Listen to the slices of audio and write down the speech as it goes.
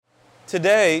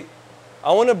today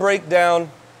I want to break down.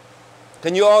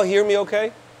 Can you all hear me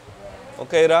okay?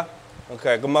 Okay, da?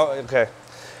 Okay, okay.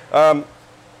 I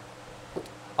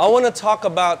want to talk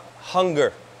about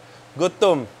hunger.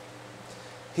 Gutom.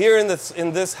 Here in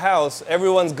this house,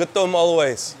 everyone's gutom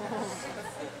always.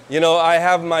 You know, I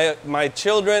have my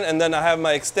children, and then I have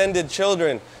my extended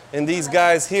children. And these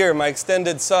guys here, my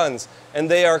extended sons, and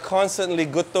they are constantly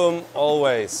gutom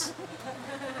always.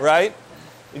 Right?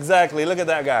 Exactly. Look at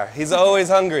that guy. He's always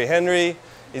hungry. Henry,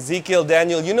 Ezekiel,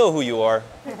 Daniel, you know who you are.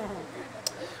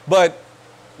 But,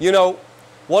 you know,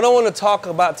 what I want to talk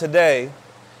about today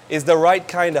is the right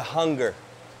kind of hunger.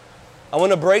 I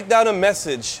want to break down a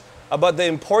message about the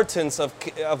importance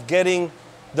of getting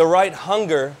the right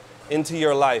hunger into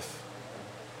your life.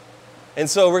 And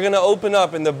so we're going to open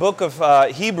up in the book of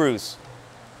Hebrews.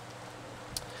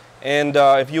 And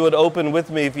if you would open with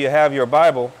me if you have your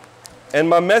Bible. And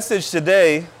my message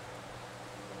today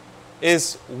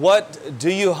is, what do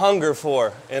you hunger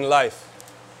for in life?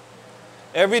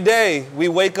 Every day we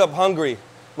wake up hungry.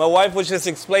 My wife was just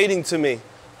explaining to me,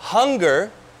 hunger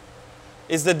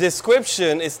is the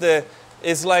description,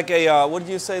 it's like a, what did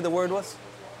you say the word was?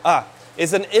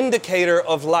 It's an indicator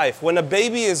of life. When a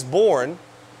baby is born,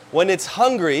 when it's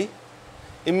hungry,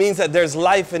 it means that there's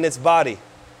life in its body.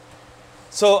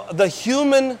 So the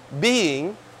human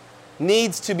being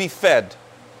needs to be fed.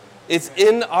 It's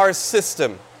in our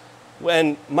system.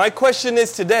 And my question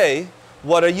is today,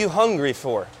 what are you hungry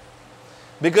for?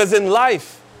 Because in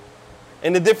life,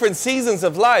 in the different seasons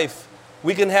of life,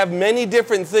 we can have many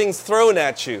different things thrown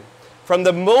at you. From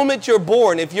the moment you're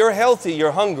born, if you're healthy,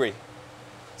 you're hungry.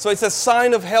 So it's a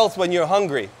sign of health when you're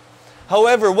hungry.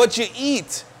 However, what you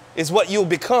eat is what you'll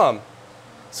become.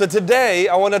 So today,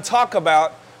 I want to talk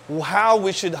about how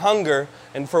we should hunger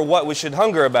and for what we should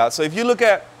hunger about. So if you look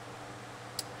at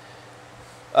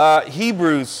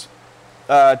Hebrews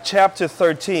chapter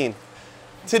 13.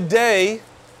 Today,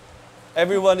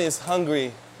 everyone is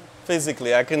hungry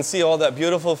physically. I can see all that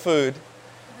beautiful food.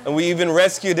 And we even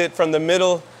rescued it from the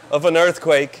middle of an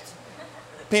earthquake.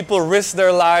 People risk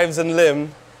their lives and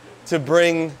limb to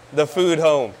bring the food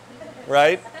home,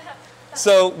 right?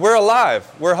 So we're alive,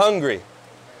 we're hungry.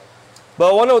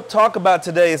 But what I want to talk about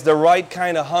today is the right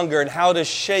kind of hunger and how to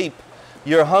shape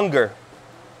your hunger.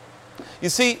 You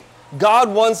see, God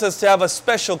wants us to have a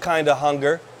special kind of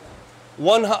hunger,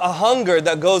 a hunger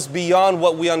that goes beyond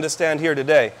what we understand here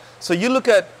today. So you look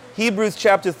at Hebrews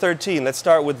chapter 13. Let's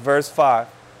start with verse 5.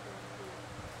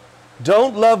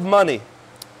 Don't love money.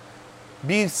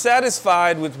 Be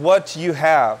satisfied with what you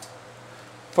have.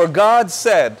 For God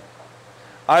said,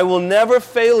 I will never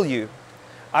fail you.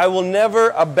 I will never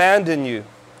abandon you.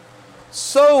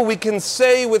 So we can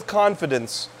say with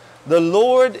confidence, the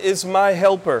Lord is my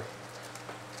helper.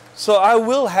 So I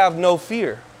will have no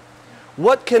fear.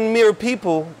 What can mere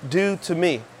people do to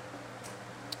me?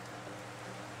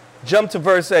 Jump to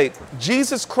verse 8.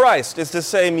 Jesus Christ is the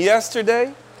same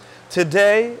yesterday,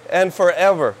 today, and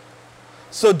forever.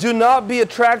 So do not be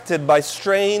attracted by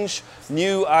strange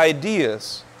new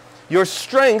ideas. Your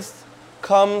strength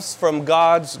comes from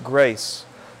God's grace,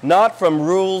 not from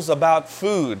rules about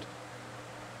food,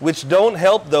 which don't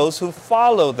help those who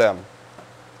follow them.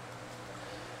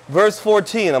 Verse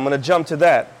 14, I'm going to jump to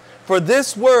that. For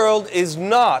this world is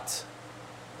not,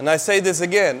 and I say this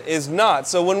again, is not.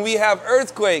 So when we have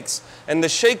earthquakes and the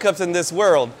shakeups in this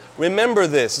world, remember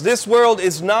this. This world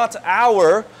is not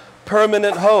our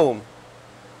permanent home.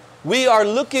 We are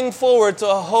looking forward to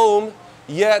a home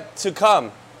yet to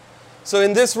come. So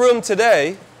in this room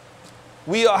today,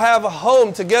 we have a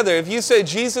home together. If you say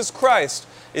Jesus Christ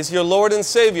is your Lord and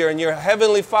Savior and your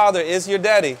Heavenly Father is your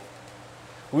daddy,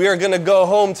 we are going to go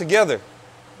home together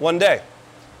one day.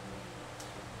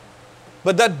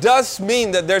 But that does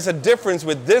mean that there's a difference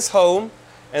with this home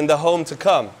and the home to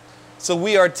come. So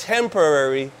we are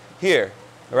temporary here,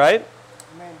 right?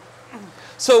 Amen.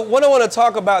 So what I want to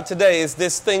talk about today is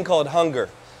this thing called hunger.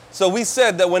 So we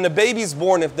said that when a baby's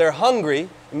born, if they're hungry,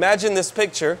 imagine this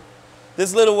picture.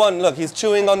 This little one, look, he's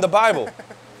chewing on the Bible.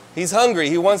 He's hungry.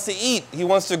 He wants to eat. He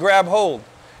wants to grab hold.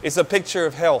 It's a picture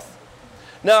of health.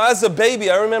 Now, as a baby,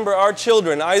 I remember our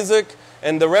children, Isaac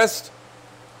and the rest,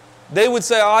 they would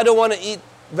say, oh, I don't want to eat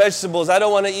vegetables. I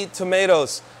don't want to eat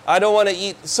tomatoes. I don't want to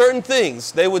eat certain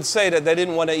things. They would say that they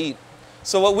didn't want to eat.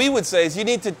 So what we would say is you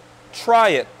need to try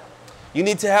it. You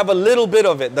need to have a little bit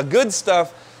of it. The good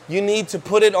stuff, you need to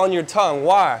put it on your tongue.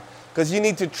 Why? Because you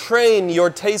need to train your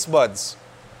taste buds,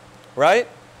 right?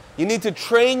 You need to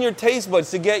train your taste buds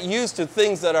to get used to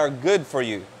things that are good for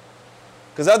you.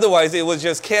 Because otherwise it was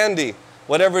just candy.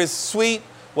 Whatever is sweet,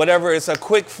 whatever is a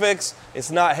quick fix,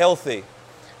 it's not healthy.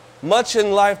 Much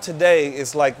in life today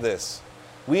is like this.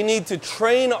 We need to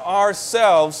train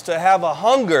ourselves to have a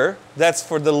hunger that's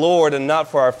for the Lord and not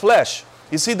for our flesh.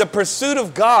 You see, the pursuit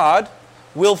of God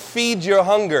will feed your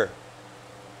hunger.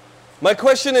 My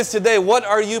question is today, what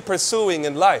are you pursuing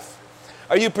in life?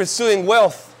 Are you pursuing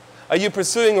wealth? Are you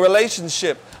pursuing a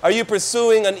relationship? Are you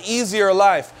pursuing an easier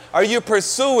life? Are you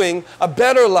pursuing a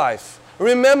better life?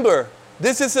 Remember,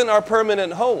 this isn't our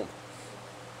permanent home.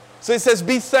 So he says,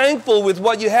 be thankful with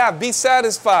what you have. Be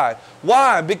satisfied.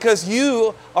 Why? Because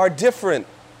you are different.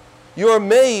 You are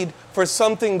made for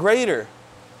something greater.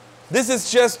 This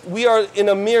is just, we are in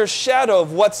a mere shadow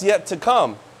of what's yet to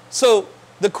come. So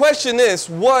the question is,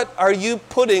 what are you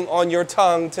putting on your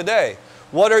tongue today?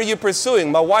 What are you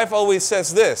pursuing? My wife always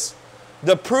says this,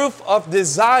 the proof of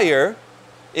desire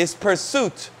is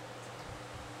pursuit.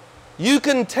 You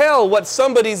can tell what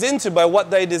somebody's into by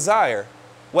what they desire,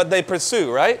 what they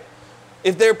pursue, right?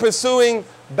 If they're pursuing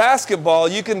basketball,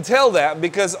 you can tell that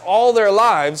because all their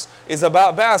lives is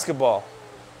about basketball,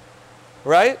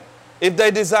 right? If they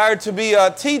desire to be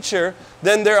a teacher,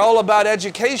 then they're all about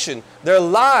education. Their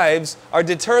lives are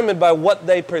determined by what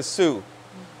they pursue.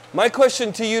 My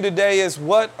question to you today is,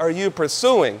 what are you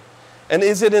pursuing? And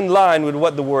is it in line with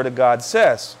what the Word of God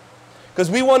says? Because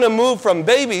we want to move from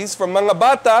babies, from mga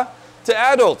bata, to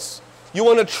adults. You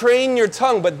want to train your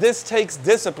tongue, but this takes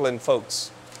discipline,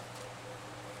 folks.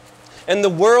 And the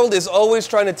world is always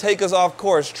trying to take us off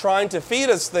course, trying to feed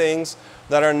us things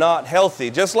that are not healthy.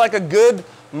 Just like a good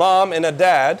mom and a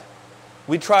dad,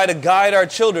 we try to guide our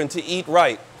children to eat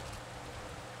right.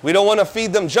 We don't want to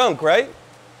feed them junk, right?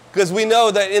 Because we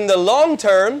know that in the long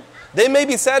term, they may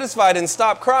be satisfied and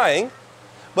stop crying,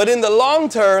 but in the long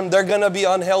term, they're going to be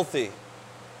unhealthy.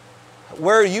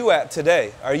 Where are you at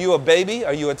today? Are you a baby?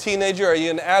 Are you a teenager? Are you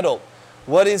an adult?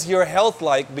 What is your health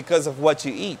like because of what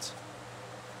you eat?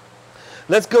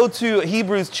 Let's go to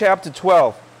Hebrews chapter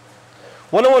 12.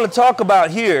 What I want to talk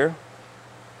about here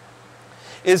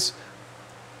is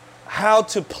how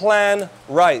to plan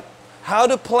right. How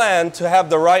to plan to have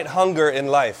the right hunger in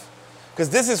life. Because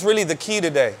this is really the key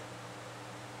today.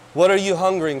 What are you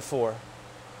hungering for?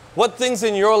 What things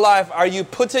in your life are you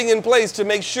putting in place to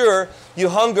make sure you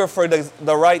hunger for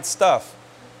the right stuff?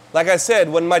 Like I said,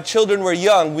 when my children were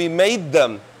young, we made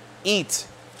them eat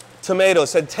tomatoes,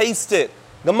 said taste it.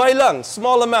 Gamay lang,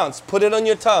 small amounts, put it on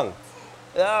your tongue.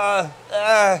 And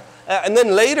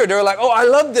then later they're like, oh, I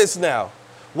love this now.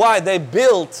 Why? They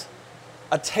built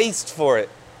a taste for it.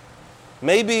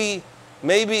 Maybe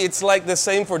it's like the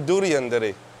same for durian,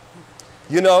 Diri.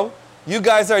 You know, you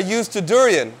guys are used to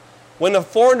durian. When a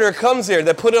foreigner comes here,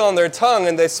 they put it on their tongue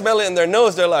and they smell it in their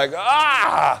nose. They're like,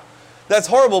 ah, that's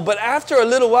horrible. But after a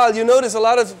little while, you notice a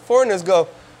lot of foreigners go,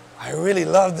 I really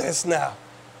love this now.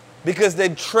 Because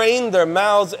they've trained their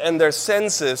mouths and their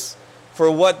senses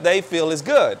for what they feel is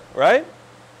good, right?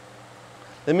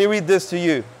 Let me read this to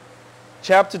you.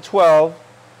 Chapter 12,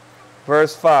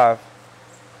 verse 5.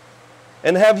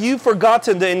 And have you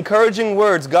forgotten the encouraging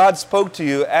words God spoke to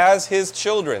you as His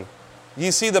children?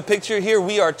 You see the picture here?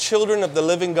 We are children of the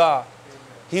living God.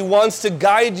 He wants to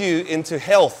guide you into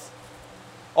health.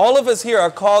 All of us here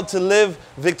are called to live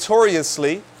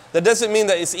victoriously. That doesn't mean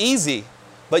that it's easy,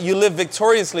 but you live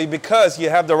victoriously because you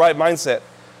have the right mindset.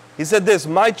 He said this,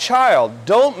 my child,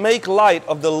 don't make light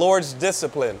of the Lord's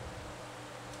discipline.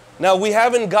 Now, we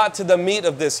haven't got to the meat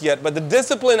of this yet, but the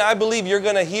discipline I believe you're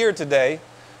going to hear today,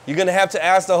 you're going to have to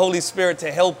ask the Holy Spirit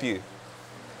to help you.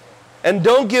 And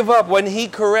don't give up when He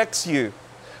corrects you.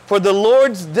 For the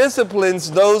Lord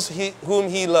disciplines those whom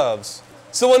He loves.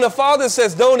 So when the Father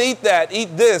says, don't eat that,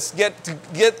 eat this,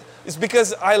 it's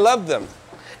because I love them.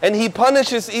 And He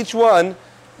punishes each one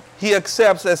He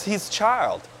accepts as His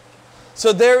child.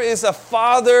 So there is a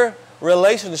father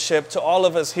relationship to all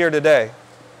of us here today.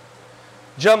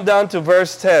 Jump down to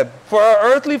verse 10. For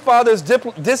our earthly fathers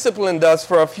disciplined us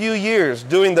for a few years,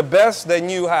 doing the best they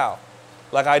knew how.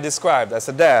 Like I described as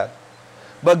a dad.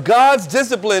 But God's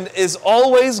discipline is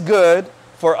always good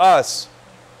for us,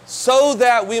 so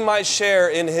that we might share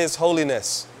in His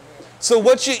holiness. So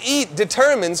what you eat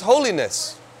determines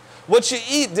holiness. What you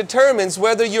eat determines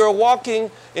whether you're walking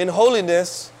in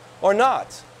holiness or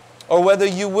not, or whether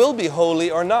you will be holy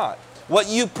or not. What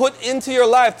you put into your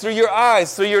life through your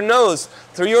eyes, through your nose,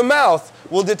 through your mouth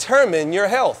will determine your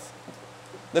health.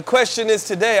 The question is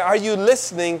today, are you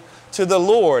listening to the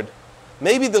Lord?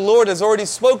 Maybe the Lord has already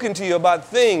spoken to you about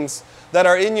things that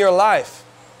are in your life,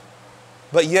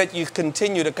 but yet you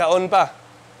continue to kaon pa.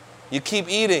 You keep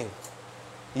eating.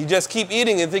 You just keep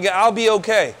eating and thinking, I'll be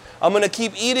okay. I'm going to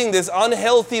keep eating this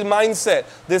unhealthy mindset,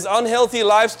 this unhealthy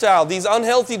lifestyle, these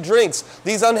unhealthy drinks,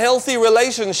 these unhealthy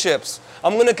relationships.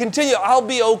 I'm going to continue. I'll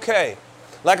be okay.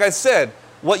 Like I said,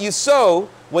 what you sow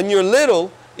when you're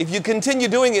little, if you continue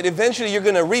doing it, eventually you're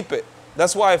going to reap it.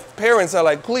 That's why parents are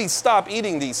like, please stop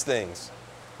eating these things.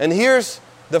 And here's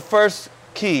the first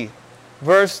key,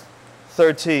 verse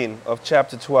 13 of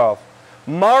chapter 12.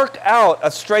 Mark out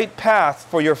a straight path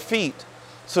for your feet,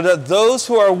 so that those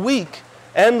who are weak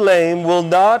and lame will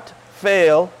not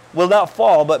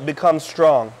fall, but become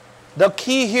strong. The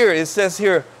key here, it says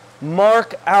here,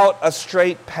 mark out a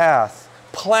straight path.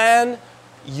 Plan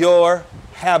your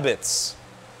habits.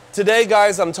 Today,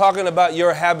 guys, I'm talking about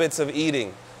your habits of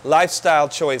eating, lifestyle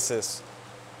choices.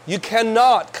 You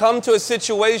cannot come to a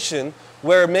situation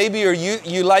where maybe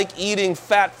you like eating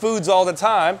fat foods all the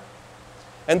time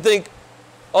and think,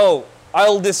 oh,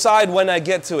 I'll decide when I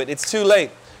get to it. It's too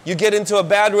late. You get into a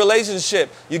bad relationship.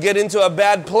 You get into a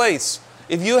bad place.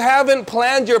 If you haven't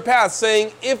planned your path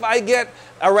saying, if I get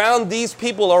around these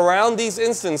people, around these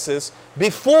instances,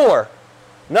 before,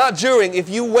 not during, if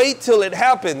you wait till it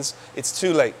happens, it's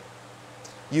too late.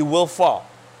 You will fall.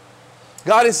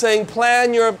 God is saying,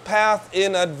 plan your path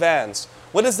in advance.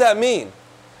 What does that mean?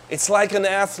 It's like an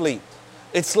athlete.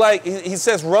 It's like, he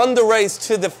says, run the race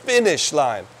to the finish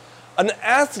line. An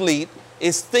athlete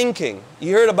is thinking.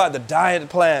 You heard about the diet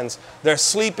plans, their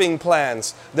sleeping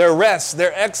plans, their rest,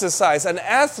 their exercise. An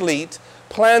athlete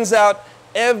plans out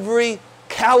every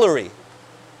calorie.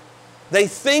 They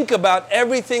think about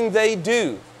everything they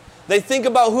do. They think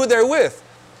about who they're with.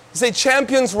 You say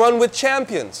champions run with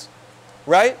champions,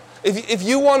 right? If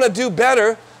you want to do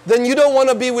better, then you don't want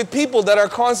to be with people that are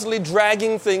constantly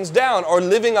dragging things down or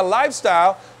living a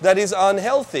lifestyle that is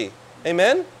unhealthy.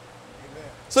 Amen? Amen.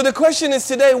 So the question is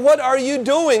today, what are you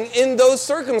doing in those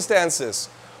circumstances?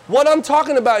 What I'm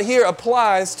talking about here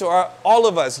applies to all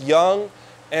of us, young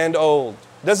and old.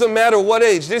 Doesn't matter what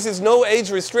age. This is no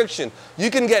age restriction. You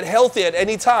can get healthy at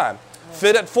any time.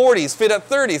 Fit at 40s, fit at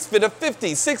 30s, fit at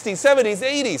 50s, 60s, 70s,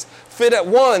 80s, fit at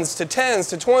 1s to 10s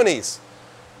to 20s.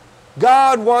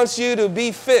 God wants you to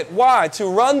be fit. Why? To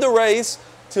run the race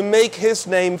to make His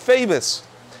name famous.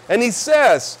 And He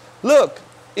says, look,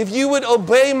 if you would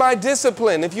obey my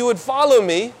discipline, if you would follow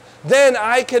me, then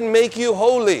I can make you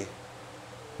holy.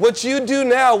 What you do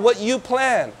now, what you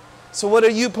plan. So what are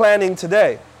you planning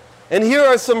today? And here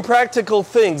are some practical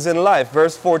things in life.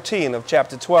 Verse 14 of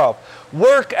chapter 12.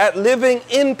 Work at living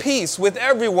in peace with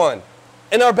everyone.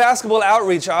 In our basketball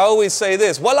outreach, I always say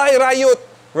this, walay rayot,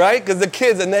 right? Because the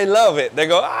kids, and they love it. They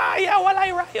go, yeah,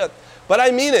 walay rayot. But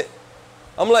I mean it.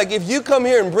 I'm like, if you come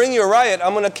here and bring your riot,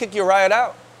 I'm going to kick your riot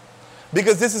out.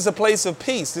 Because this is a place of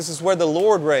peace. This is where the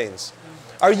Lord reigns.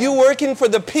 Are you working for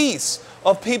the peace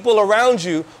of people around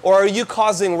you, or are you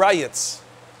causing riots?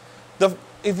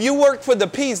 If you work for the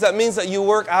peace, that means that you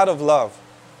work out of love.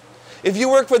 If you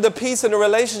work for the peace in a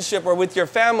relationship or with your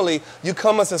family, you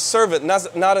come as a servant,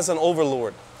 not as an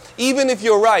overlord. Even if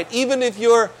you're right, even if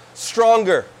you're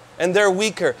stronger and they're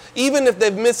weaker, even if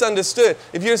they've misunderstood,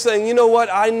 if you're saying, you know what,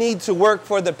 I need to work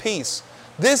for the peace.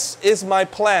 This is my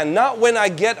plan, not when I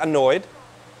get annoyed.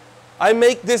 I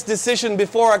make this decision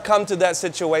before I come to that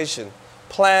situation.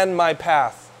 Plan my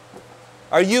path.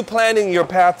 Are you planning your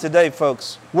path today,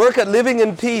 folks? Work at living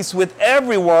in peace with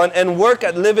everyone and work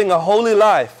at living a holy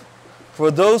life.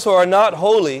 For those who are not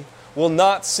holy will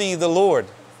not see the Lord.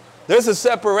 There's a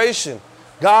separation.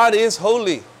 God is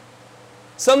holy.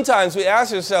 Sometimes we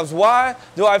ask ourselves, why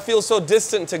do I feel so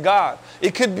distant to God?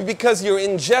 It could be because you're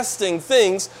ingesting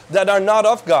things that are not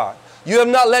of God. You have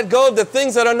not let go of the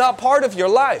things that are not part of your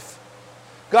life.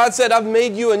 God said, I've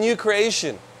made you a new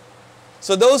creation.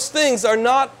 So those things are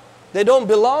not, they don't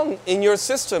belong in your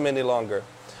system any longer.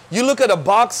 You look at a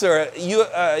boxer,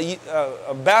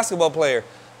 a basketball player,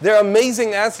 they're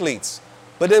amazing athletes.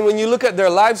 But then when you look at their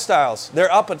lifestyles,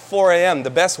 they're up at 4 a.m., the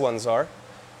best ones are.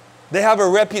 They have a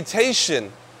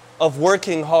reputation of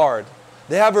working hard.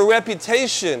 They have a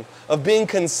reputation of being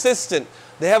consistent.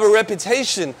 They have a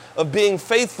reputation of being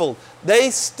faithful. They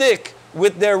stick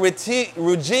with their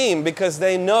regime because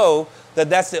they know that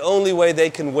that's the only way they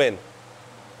can win.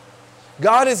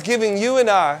 God is giving you and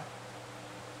I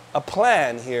a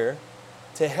plan here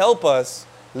to help us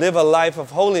live a life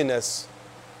of holiness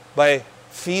by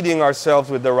feeding ourselves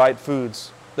with the right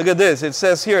foods. Look at this. It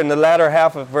says here in the latter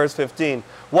half of verse 15,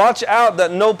 watch out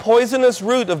that no poisonous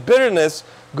root of bitterness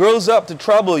grows up to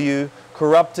trouble you,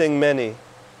 corrupting many.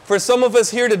 For some of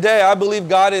us here today, I believe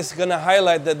God is going to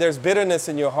highlight that there's bitterness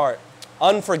in your heart,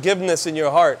 unforgiveness in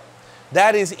your heart.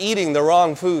 That is eating the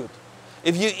wrong food.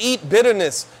 If you eat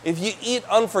bitterness, if you eat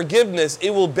unforgiveness,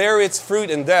 it will bear its fruit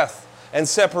in death. and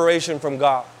separation from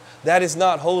God. That is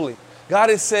not holy. God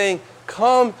is saying,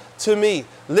 come to me.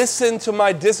 Listen to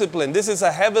my discipline. This is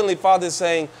a heavenly Father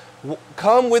saying,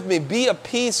 come with me. Be a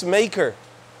peacemaker.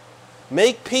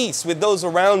 Make peace with those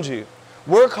around you.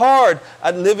 Work hard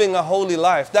at living a holy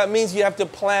life. That means you have to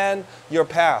plan your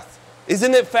path.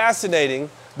 Isn't it fascinating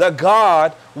that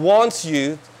God wants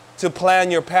you to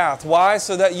plan your path? Why?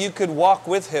 So that you could walk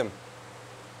with Him.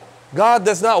 God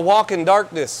does not walk in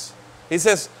darkness. He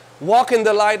says, walk in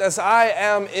the light as I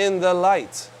am in the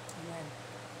light. Amen.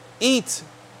 Eat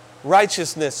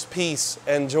righteousness, peace,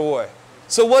 and joy.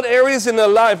 So what areas in your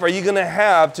life are you going to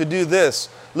have to do this?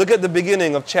 Look at the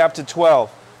beginning of chapter 12.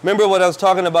 Remember what I was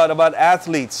talking about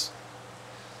athletes.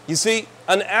 You see,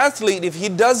 an athlete, if he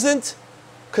doesn't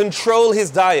control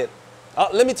his diet,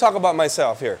 let me talk about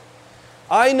myself here.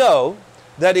 I know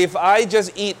that if I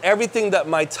just eat everything that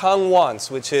my tongue wants,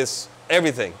 which is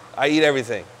everything, I eat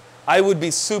everything, I would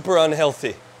be super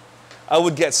unhealthy. I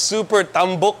would get super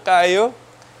tambok kayo,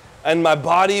 and my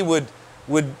body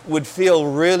would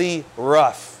feel really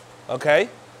rough, okay?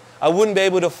 I wouldn't be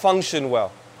able to function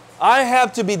well. I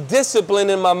have to be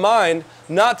disciplined in my mind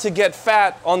not to get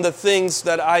fat on the things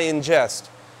that I ingest.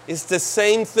 It's the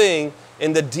same thing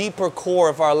in the deeper core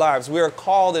of our lives. We are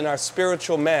called in our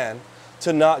spiritual man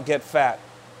to not get fat.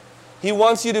 He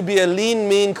wants you to be a lean,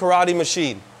 mean karate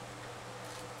machine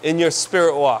in your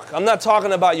spirit walk. I'm not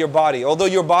talking about your body. Although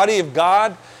your body, if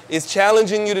God is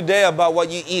challenging you today about what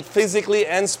you eat physically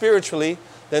and spiritually,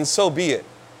 then so be it.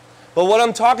 But what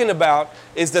I'm talking about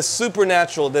is the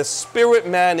supernatural, the spirit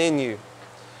man in you.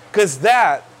 Because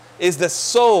that is the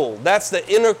soul. That's the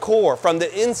inner core. From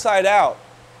the inside out,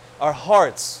 our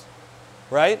hearts,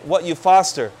 right? What you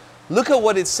foster. Look at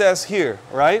what it says here,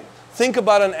 right? Think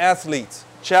about an athlete.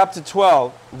 Chapter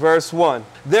 12, verse 1.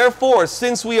 Therefore,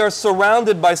 since we are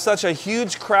surrounded by such a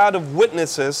huge crowd of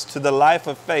witnesses to the life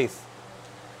of faith,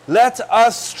 let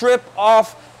us strip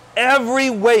off every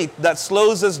weight that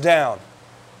slows us down.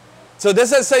 So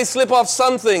does it say slip off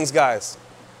some things, guys?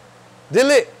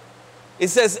 Dili. It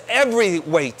says every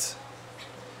weight.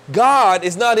 God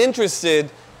is not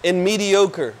interested in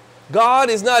mediocre.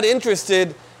 God is not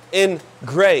interested in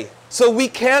gray. So we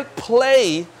can't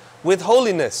play with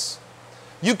holiness.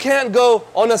 You can't go,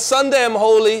 on a Sunday I'm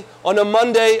holy, on a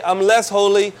Monday I'm less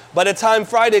holy, by the time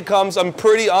Friday comes I'm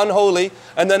pretty unholy,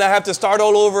 and then I have to start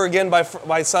all over again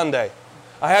by Sunday.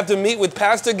 I have to meet with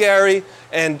Pastor Gary,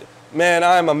 and man,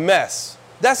 I'm a mess.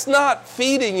 That's not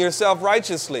feeding yourself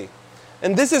righteously.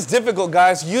 And this is difficult,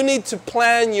 guys. You need to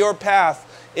plan your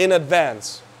path in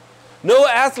advance. No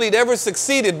athlete ever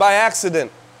succeeded by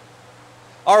accident.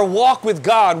 Our walk with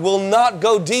God will not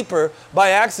go deeper by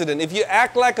accident. If you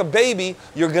act like a baby,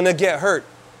 you're going to get hurt.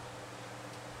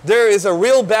 There is a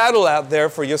real battle out there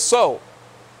for your soul.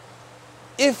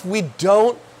 If we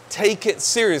don't take it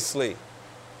seriously,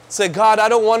 say, God, I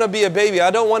don't want to be a baby.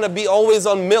 I don't want to be always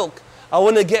on milk. I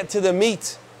want to get to the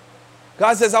meat.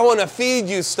 God says, I want to feed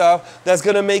you stuff that's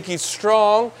going to make you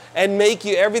strong and make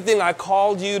you everything I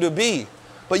called you to be.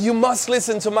 But you must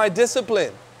listen to my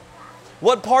discipline.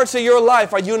 What parts of your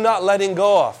life are you not letting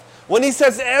go of? When he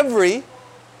says every,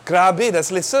 grabe,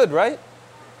 that's lisod, right?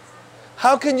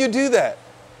 How can you do that?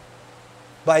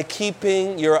 By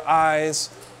keeping your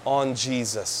eyes on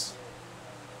Jesus.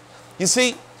 You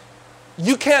see,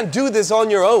 you can't do this on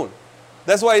your own.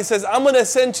 That's why he says, I'm going to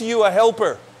send to you a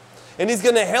helper. And he's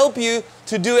going to help you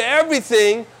to do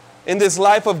everything in this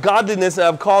life of godliness that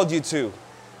I've called you to.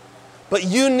 But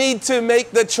you need to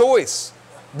make the choice.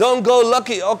 Don't go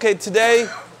lucky. Okay, today,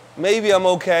 maybe I'm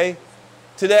okay.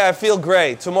 Today I feel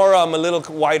gray. Tomorrow I'm a little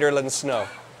whiter than snow.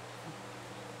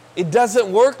 It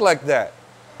doesn't work like that.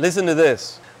 Listen to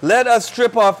this. Let us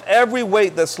strip off every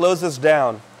weight that slows us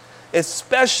down,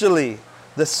 especially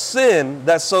the sin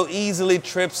that so easily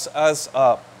trips us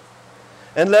up.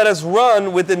 And let us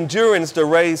run with endurance the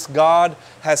race God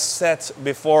has set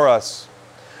before us.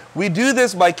 We do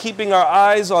this by keeping our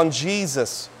eyes on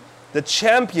Jesus, the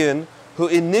champion who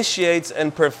initiates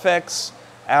and perfects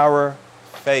our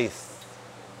faith.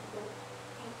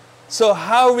 So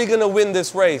how are we going to win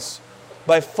this race?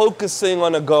 By focusing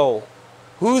on a goal.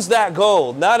 Who's that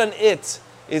goal? Not an it,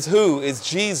 is who? Is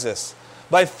Jesus.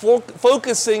 By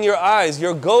focusing your eyes,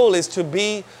 your goal is to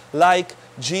be like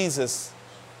Jesus.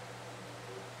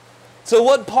 So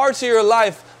what parts of your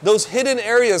life, those hidden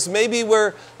areas, maybe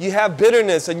where you have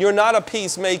bitterness and you're not a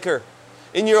peacemaker.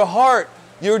 In your heart,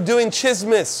 you're doing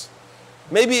chismis.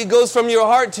 Maybe it goes from your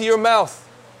heart to your mouth.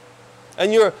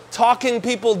 And you're talking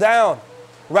people down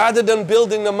rather than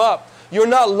building them up. You're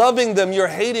not loving them, you're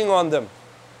hating on them.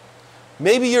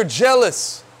 Maybe you're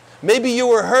jealous. Maybe you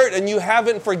were hurt and you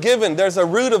haven't forgiven. There's a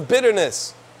root of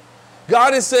bitterness.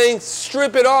 God is saying,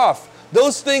 strip it off.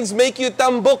 Those things make you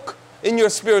tambuk in your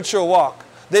spiritual walk.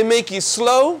 They make you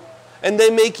slow and they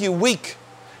make you weak,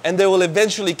 and they will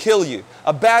eventually kill you.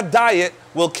 A bad diet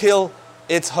will kill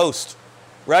its host,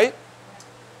 right?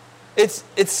 It's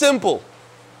simple.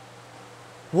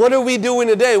 What are we doing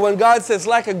today? When God says,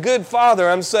 like a good father,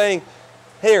 I'm saying,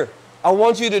 here, I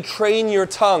want you to train your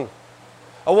tongue.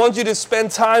 I want you to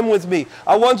spend time with me.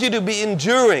 I want you to be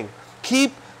enduring.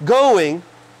 Keep going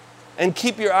and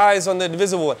keep your eyes on the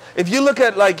invisible one. If you look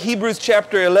at like Hebrews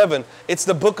chapter 11, it's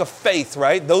the book of faith,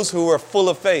 right? Those who are full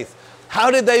of faith. How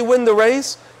did they win the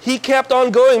race? He kept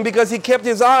on going because he kept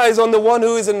his eyes on the one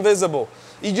who is invisible.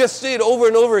 You just see it over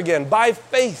and over again. By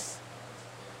faith.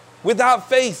 Without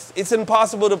faith, it's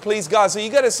impossible to please God. So you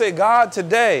got to say, God,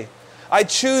 today, I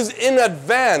choose in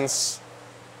advance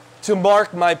to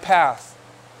mark my path.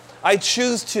 I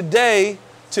choose today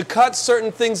to cut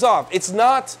certain things off.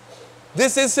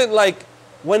 This isn't like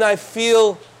when I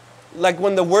feel like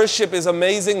when the worship is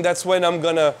amazing, that's when I'm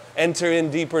going to enter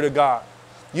in deeper to God.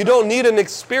 You don't need an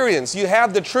experience. You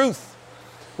have the truth.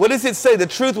 What does it say? The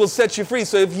truth will set you free.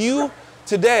 So if you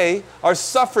today are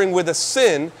suffering with a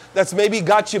sin that's maybe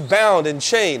got you bound and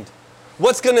chained,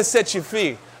 what's going to set you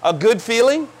free? A good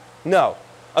feeling? No.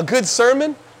 A good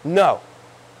sermon? No.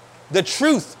 The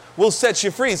truth will set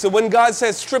you free. So when God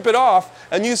says strip it off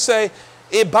and you say,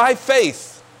 by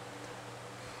faith,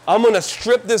 I'm going to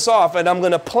strip this off and I'm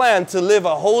going to plan to live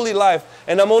a holy life,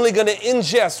 and I'm only going to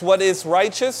ingest what is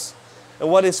righteous and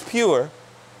what is pure.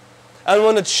 I'm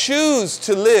going to choose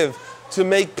to live to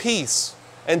make peace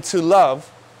and to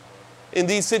love in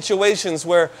these situations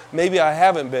where maybe I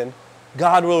haven't been.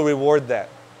 God will reward that.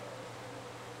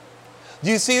 Do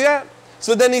you see that?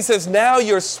 So then he says, now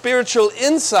your spiritual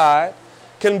inside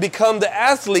can become the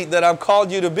athlete that I've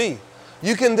called you to be.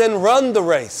 You can then run the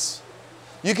race.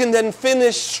 You can then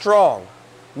finish strong,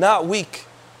 not weak,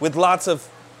 with lots of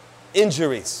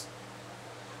injuries.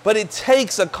 But it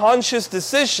takes a conscious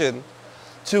decision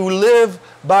to live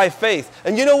by faith.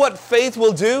 And you know what faith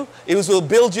will do? It will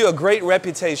build you a great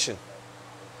reputation.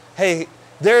 Hey,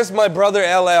 there's my brother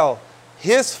LL.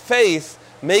 His faith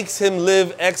makes him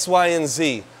live X, Y, and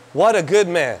Z. What a good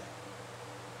man.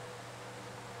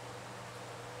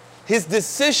 His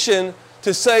decision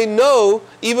to say no,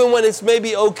 even when it's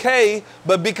maybe okay,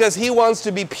 but because he wants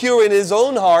to be pure in his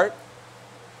own heart,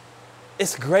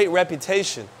 it's great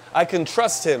reputation. I can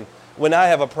trust him when I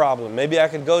have a problem. Maybe I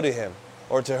can go to him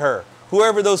or to her,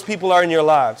 whoever those people are in your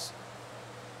lives.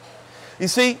 You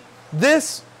see,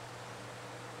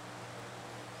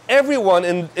 everyone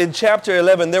in chapter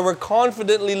 11, they were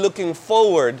confidently looking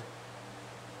forward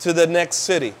to the next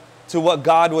city, to what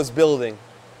God was building.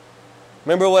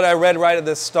 Remember what I read right at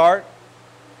the start?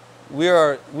 We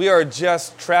are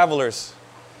just travelers.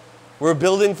 We're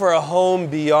building for a home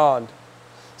beyond.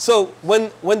 So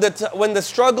when the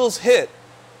struggles hit,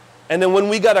 and then when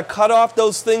we got to cut off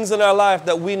those things in our life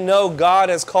that we know God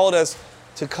has called us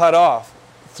to cut off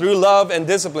through love and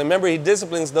discipline. Remember, he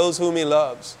disciplines those whom he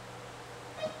loves.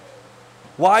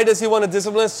 Why does he want to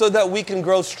discipline us? So that we can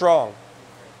grow strong.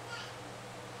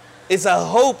 It's a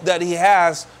hope that he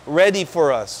has ready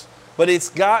for us. But it's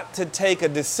got to take a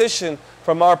decision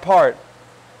from our part.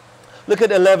 Look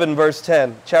at 11 verse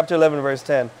 10. Chapter 11 verse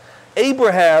 10.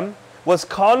 Abraham was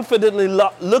confidently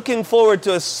looking forward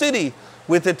to a city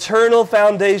with eternal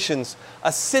foundations,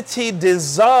 a city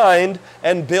designed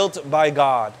and built by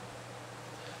God.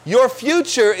 Your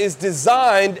future is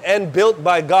designed and built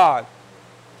by God.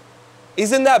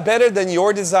 Isn't that better than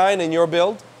your design and your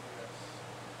build?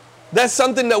 That's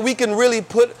something that we can really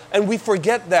put, and we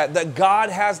forget that God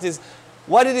has this.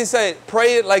 What did he say?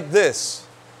 Pray it like this: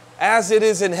 as it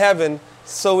is in heaven,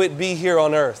 so it be here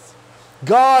on earth.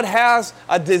 God has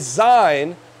a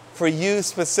design for you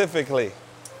specifically.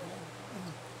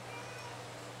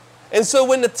 And so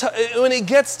when it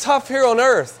gets tough here on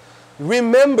earth,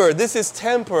 remember this is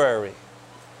temporary.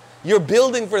 You're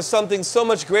building for something so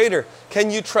much greater.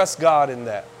 Can you trust God in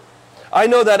that? I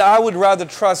know that I would rather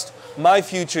trust my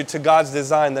future to God's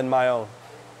design than my own.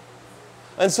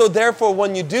 And so therefore,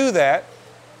 when you do that,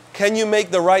 can you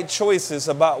make the right choices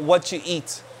about what you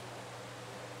eat?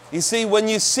 You see, when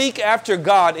you seek after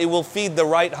God, it will feed the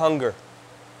right hunger.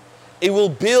 It will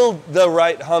build the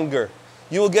right hunger.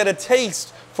 You will get a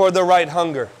taste for the right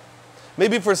hunger.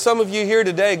 Maybe for some of you here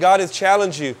today, God has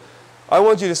challenged you. I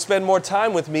want you to spend more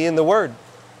time with me in the Word.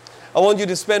 I want you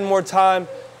to spend more time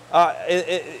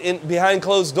behind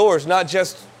closed doors, not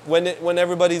just when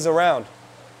everybody's around.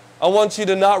 I want you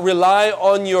to not rely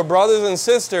on your brothers and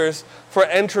sisters for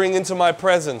entering into my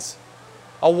presence.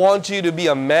 I want you to be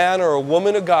a man or a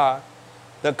woman of God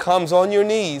that comes on your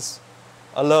knees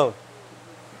alone,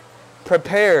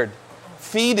 prepared,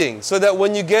 feeding, so that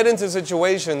when you get into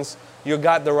situations, you've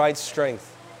got the right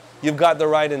strength. You've got the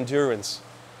right endurance.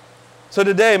 So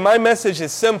today, my message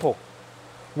is simple.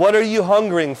 What are you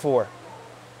hungering for?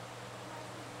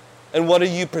 And what are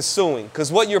you pursuing?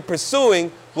 Because what you're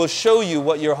pursuing will show you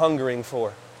what you're hungering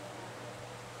for.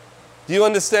 Do you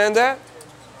understand that?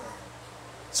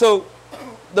 So,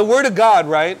 the Word of God,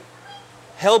 right,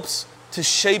 helps to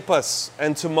shape us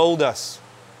and to mold us.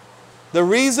 The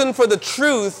reason for the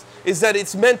truth is that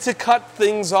it's meant to cut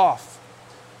things off.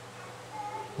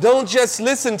 Don't just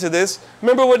listen to this.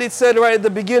 Remember what it said right at the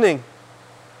beginning.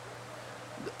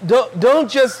 Don't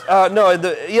just,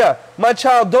 my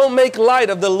child, don't make light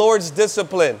of the Lord's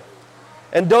discipline.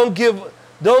 And don't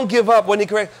give up when He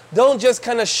corrects. Don't just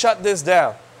kind of shut this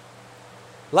down.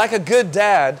 Like a good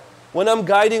dad, when I'm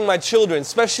guiding my children,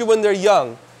 especially when they're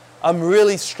young, I'm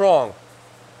really strong.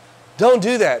 Don't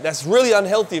do that. That's really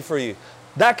unhealthy for you.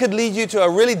 That could lead you to a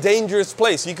really dangerous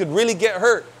place. You could really get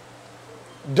hurt.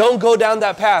 Don't go down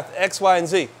that path, X, Y, and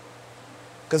Z.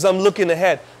 Because I'm looking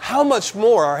ahead. How much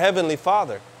more our Heavenly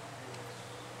Father,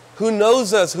 who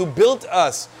knows us, who built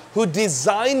us, who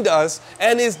designed us,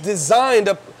 and is designed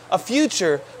a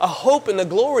future, a hope and a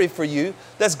glory for you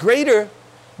that's greater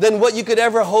than what you could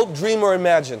ever hope, dream, or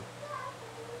imagine.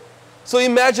 So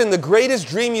imagine the greatest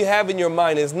dream you have in your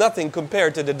mind is nothing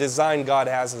compared to the design God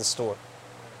has in store.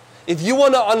 If you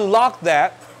want to unlock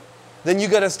that, then you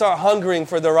got to start hungering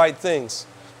for the right things.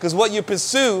 Because what you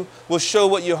pursue will show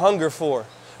what you hunger for.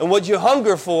 And what you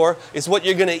hunger for is what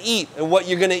you're going to eat. And what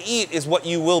you're going to eat is what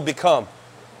you will become.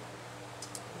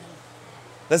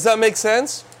 Does that make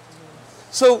sense?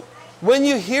 So when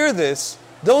you hear this,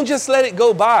 don't just let it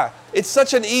go by. It's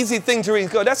such an easy thing to read.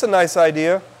 Go, that's a nice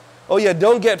idea. Oh yeah,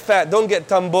 don't get fat, don't get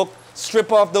tambuk,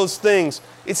 strip off those things.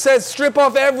 It says strip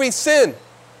off every sin.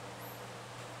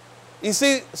 You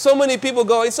see, so many people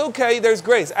go, it's okay, there's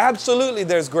grace. Absolutely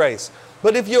there's grace.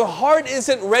 But if your heart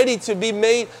isn't ready to be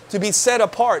made, to be set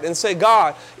apart and say,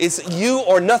 God, it's you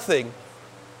or nothing,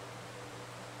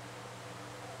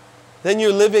 then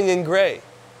you're living in gray.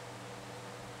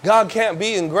 God can't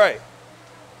be in gray.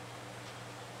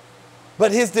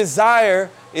 But His desire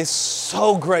is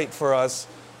so great for us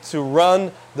to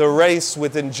run the race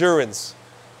with endurance.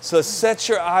 So set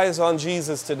your eyes on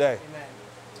Jesus today. Amen.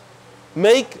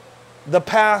 Make the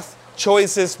path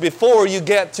choices before you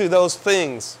get to those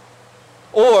things.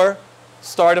 Or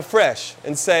start afresh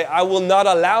and say, I will not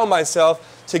allow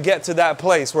myself to get to that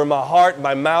place where my heart,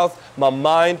 my mouth, my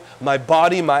mind, my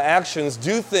body, my actions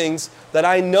do things that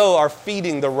I know are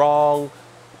feeding the wrong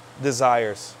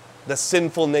desires, the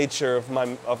sinful nature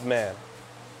of man.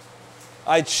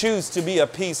 I choose to be a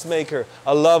peacemaker,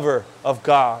 a lover of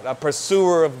God, a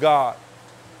pursuer of God.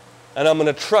 And I'm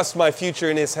going to trust my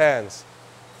future in His hands.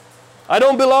 I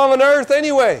don't belong on earth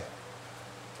anyway.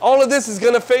 All of this is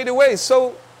going to fade away.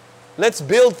 So let's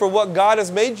build for what God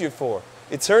has made you for,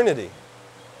 eternity.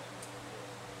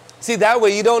 See, that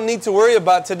way you don't need to worry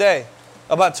about today,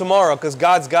 about tomorrow, because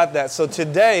God's got that. So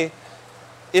today,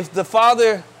 if the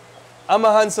Father,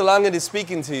 Amahan Salangit, is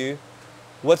speaking to you,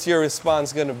 what's your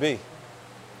response going to be?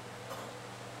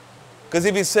 Because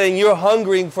if He's saying you're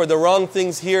hungering for the wrong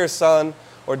things here, son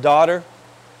or daughter,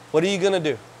 what are you going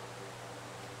to do?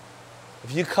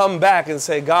 If you come back and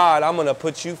say, God, I'm going to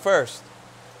put you first,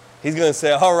 He's going to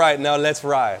say, all right, now let's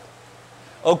ride.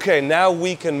 Okay, now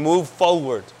we can move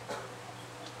forward.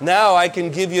 Now I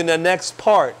can give you the next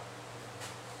part.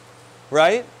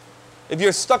 Right? If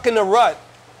you're stuck in a rut,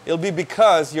 it'll be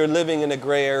because you're living in a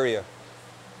gray area.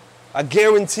 I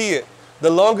guarantee it. The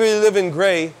longer you live in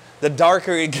gray, the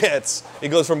darker it gets. It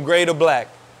goes from gray to black.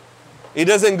 It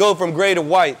doesn't go from gray to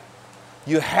white.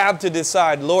 You have to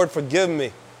decide, Lord, forgive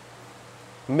me.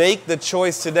 Make the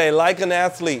choice today, like an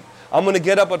athlete. I'm going to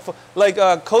get up like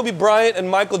Kobe Bryant and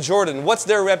Michael Jordan. What's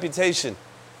their reputation?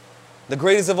 The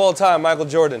greatest of all time, Michael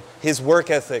Jordan. His work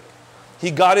ethic.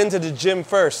 He got into the gym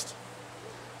first.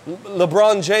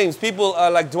 LeBron James, people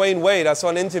like Dwayne Wade, I saw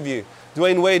an interview.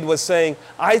 Dwayne Wade was saying,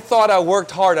 I thought I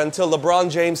worked hard until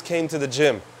LeBron James came to the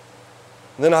gym.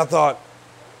 And then I thought,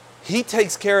 he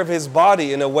takes care of his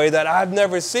body in a way that I've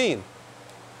never seen.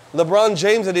 LeBron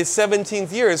James at his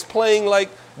 17th year is playing like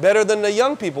better than the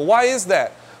young people. Why is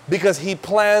that? Because he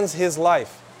plans his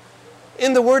life.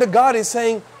 In the Word of God, He's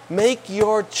saying, make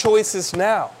your choices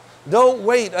now. Don't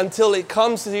wait until it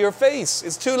comes to your face.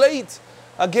 It's too late.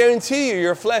 I guarantee you,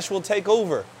 your flesh will take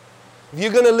over. If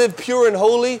you're going to live pure and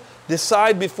holy,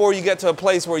 decide before you get to a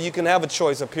place where you can have a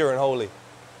choice of pure and holy.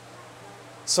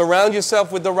 Surround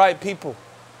yourself with the right people.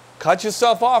 Cut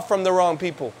yourself off from the wrong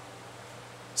people.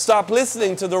 Stop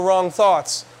listening to the wrong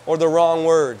thoughts or the wrong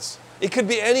words. It could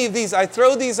be any of these. I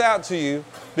throw these out to you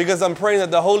because I'm praying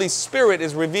that the Holy Spirit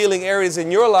is revealing areas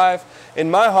in your life, in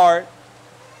my heart,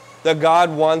 that God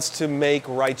wants to make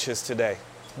righteous today.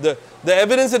 The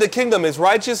evidence of the kingdom is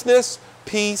righteousness,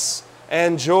 peace,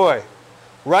 and joy.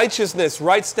 Righteousness,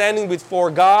 right standing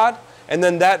before God, and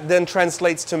then that then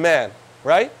translates to man,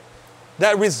 right?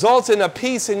 That results in a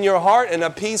peace in your heart and a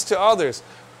peace to others.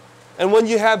 And when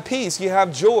you have peace, you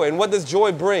have joy. And what does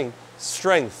joy bring?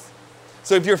 Strength.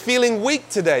 So if you're feeling weak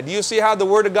today, do you see how the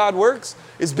Word of God works?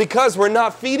 It's because we're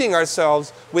not feeding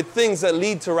ourselves with things that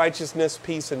lead to righteousness,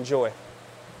 peace, and joy.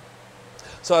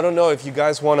 So I don't know if you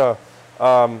guys want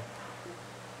to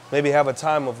maybe have a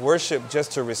time of worship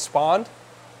just to respond.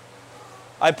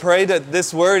 I pray that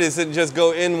this word isn't just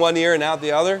go in one ear and out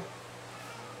the other.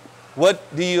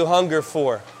 What do you hunger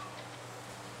for?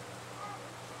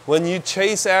 When you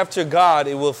chase after God,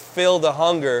 it will fill the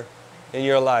hunger in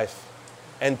your life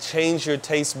and change your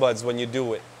taste buds when you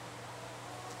do it.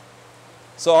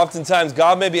 So oftentimes,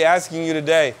 God may be asking you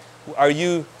today, are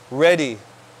you ready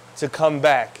to come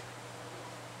back?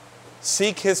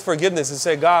 Seek His forgiveness and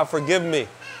say, God, forgive me.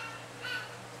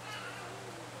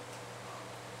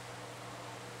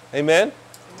 Amen?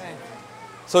 Amen.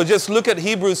 So just look at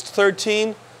Hebrews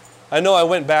 13. I know I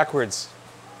went backwards.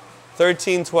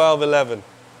 13, 12, 11.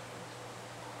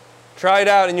 Try it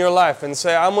out in your life and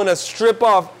say, I'm going to strip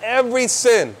off every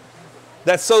sin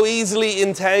that so easily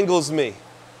entangles me.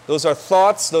 Those are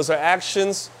thoughts, those are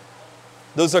actions,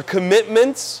 those are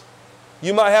commitments.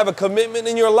 You might have a commitment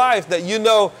in your life that you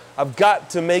know, I've got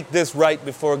to make this right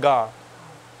before God.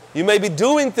 You may be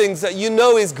doing things that you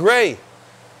know is gray.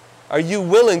 Are you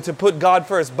willing to put God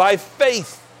first? By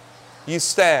faith, you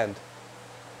stand.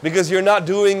 Because you're not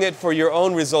doing it for your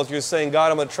own results. You're saying,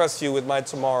 God, I'm going to trust you with my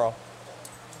tomorrow.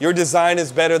 Your design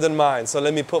is better than mine, so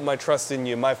let me put my trust in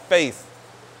you, my faith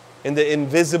in the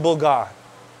invisible God.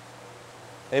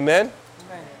 Amen?